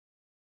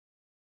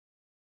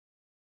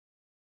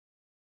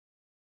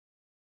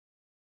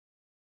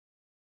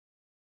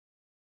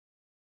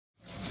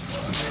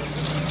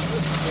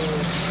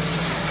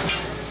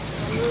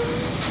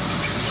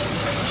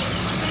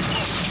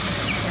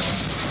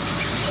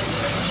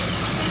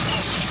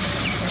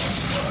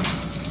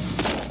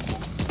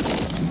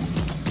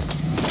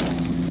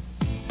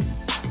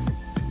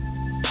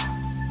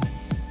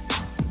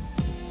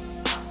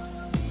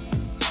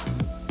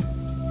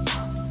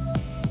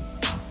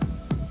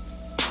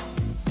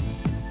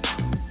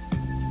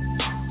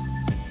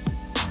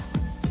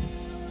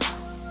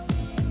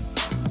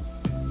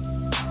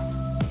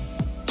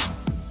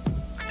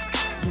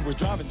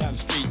down the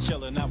street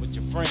chilling out with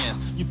your friends.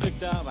 You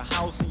picked out a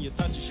house and you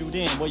thought you shoot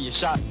in. Well, you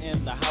shot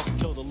in the house and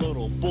killed a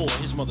little boy.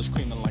 His mother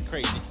screaming like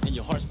crazy and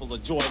your heart's full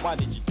of joy. Why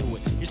did you do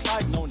it? He's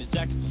sliding on his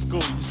jacket for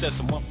school. You said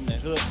someone from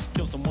that hood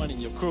killed someone in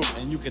your crew,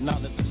 and you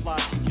cannot let them slide.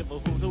 Can give a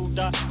hoot who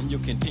die, and you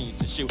continue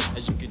to shoot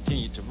as you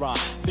continue to ride.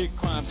 Big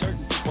crimes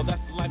hurting people,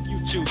 that's the life you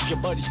choose. Your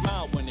buddy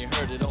smiled when they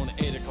heard it on the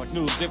 8 o'clock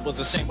news. It was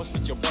a shame. What's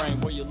with your brain?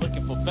 Were you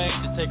looking for fame?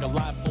 To take a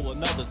life for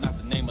another's not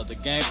the name of the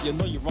game. You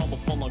know you're wrong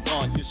before long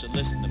gone, you should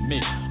listen to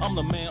me. I'm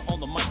the man on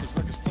the mic, cause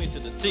records clean to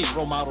the T.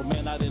 Role model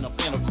man out in a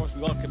pen, of course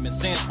we all commit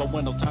sins, but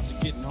when those times are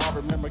getting hard,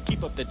 remember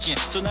keep up the chin.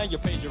 So now your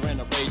pager in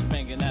a rage,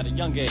 banging at a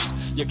young age.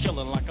 You're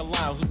killing like a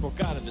lion who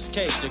broke out of his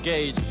cage. A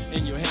gauge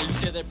in your hand, you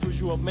said that proves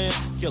you a man.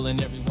 Killing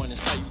everyone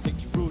inside, you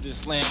think you rule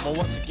this land. Well,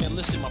 once again,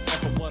 listen my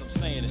friend, for what I'm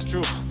saying is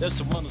true. There's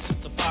someone who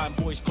sits up high and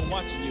boys go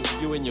watching you.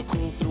 You and your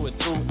crew through and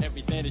through,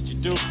 everything that you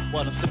do.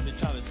 What I'm simply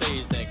trying to say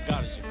is that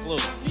God is your clue.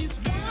 He's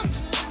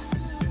watching.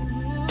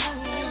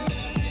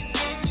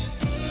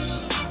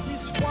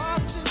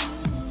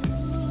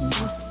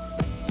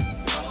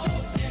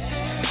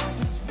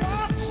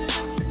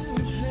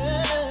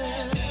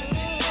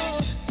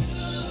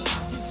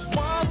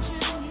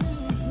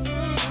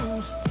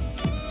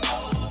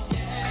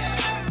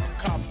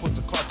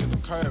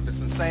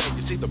 It's insane.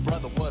 You see, the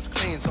brother was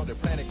clean, so they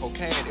planted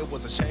cocaine. It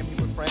was a shame he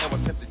would friend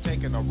was simply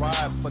taking a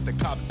ride, but the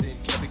cops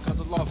didn't care because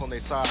the law's on their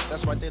side.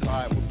 That's why they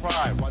lied with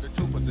pride, while the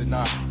truth was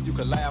denied. You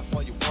can laugh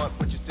all you want,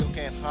 but you still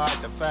can't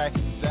hide the fact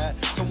that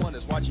someone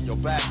is watching your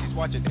back. He's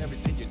watching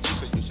everything you do,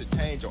 so you should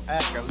change your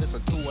act and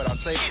listen to what I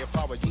say. If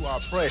I were you,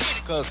 I'd pray,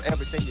 cause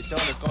everything you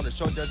done is gonna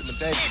show judgment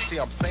day. You see,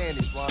 I'm saying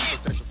these rhymes so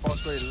that you fall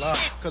straight in line,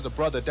 cause a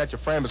brother that your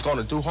friend is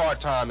gonna do hard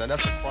time, and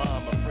that's a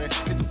crime, my friend.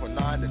 Hit you from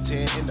 9 to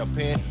 10 in the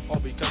pen, all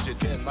because you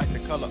didn't like the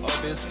color of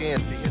his skin.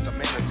 See, here's a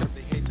man that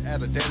simply hates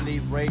at a deadly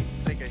rate,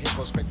 thinking he'll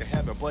go straight to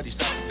heaven, but he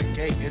stopped at the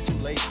gate. It's too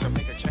late to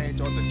make a change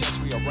or to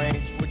just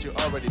rearrange what you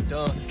already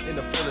done. In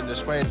the feeling the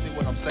strain, see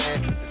what I'm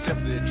saying? It's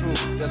simply the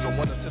truth. There's a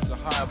one that sips a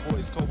high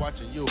voice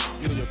co-watching you.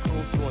 You and your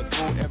crew through and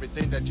through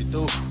everything that you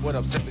do. What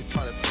I'm simply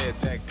trying to say is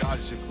that God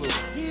is your clue.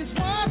 He's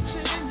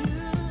watching you.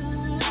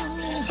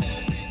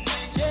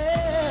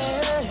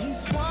 Yeah,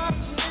 he's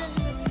watching you.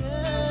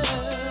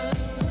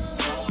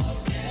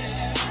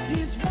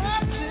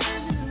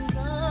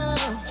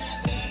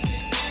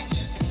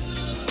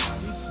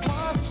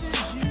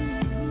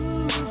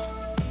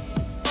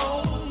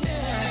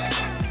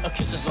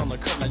 Kisses on the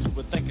curb, now you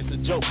would think it's a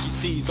joke. You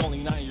see, he's only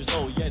 9 years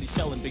old, yet he's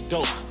selling big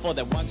dope for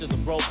that watch of the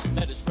rope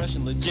that is fresh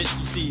and legit.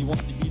 You see, he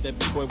wants to be that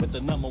B-boy with the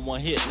 #1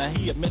 hit. Now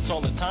he admits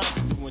all the time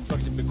to doing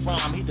drugs and big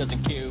crime. He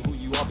doesn't care who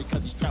you are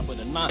because he's trapped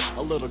with a 9.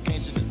 A little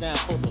gangster is down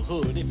for the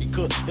hood. If he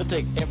could, he'll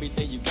take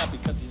everything you got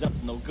because he's up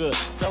to no good.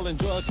 Selling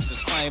drugs is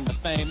his claim to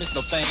fame. It's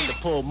no thing to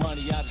pull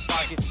money out his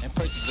pocket and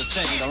purchase a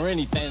chain or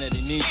anything that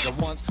he needs at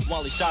once.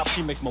 While he shops,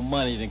 he makes more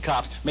money than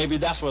cops. Maybe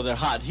that's where they're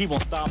hot. He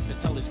won't stop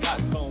until he's got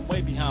going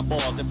way behind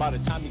bars, and by the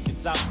time he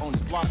gets out on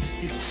his block,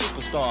 he's a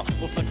superstar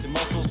with flexing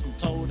muscles from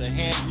toe to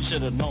hand. You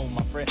should have known,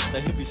 my friend,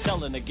 that he'll be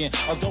selling again.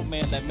 A dope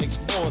man that makes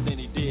more than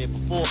he did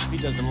before. He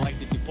doesn't like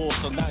to be poor,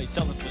 so now he's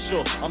selling for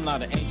sure. I'm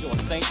not an angel or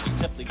saint, just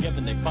simply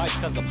giving advice,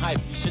 cause I'm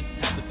hyped. You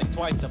shouldn't have to think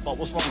twice about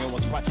what's wrong and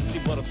what's right. See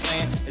what I'm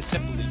saying? It's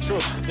simply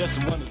true. There's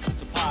someone that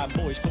sits up high,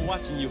 boys go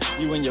watching you.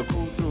 You and your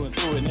crew through and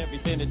through, and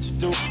everything that you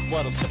do.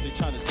 What I'm simply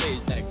trying to say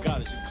is that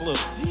God is your clue.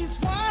 He's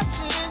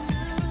watching you.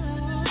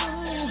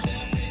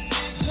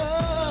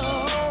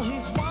 Oh,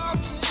 he's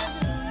watching you.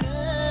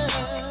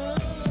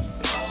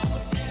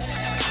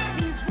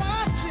 He's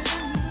watching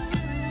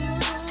you.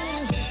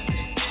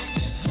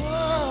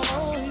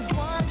 Oh, he's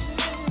watching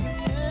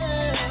you.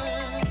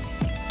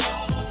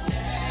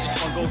 This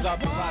one goes out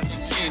to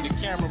Roger King. The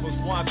camera was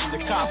watching, the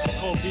cops and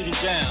cold beat him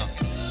down.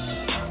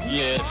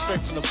 Yeah,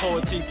 straight from the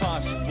Poet-T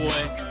Posse,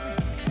 boy.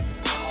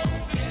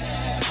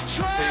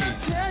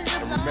 Please,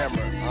 and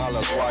remember,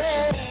 Allah's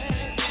watching.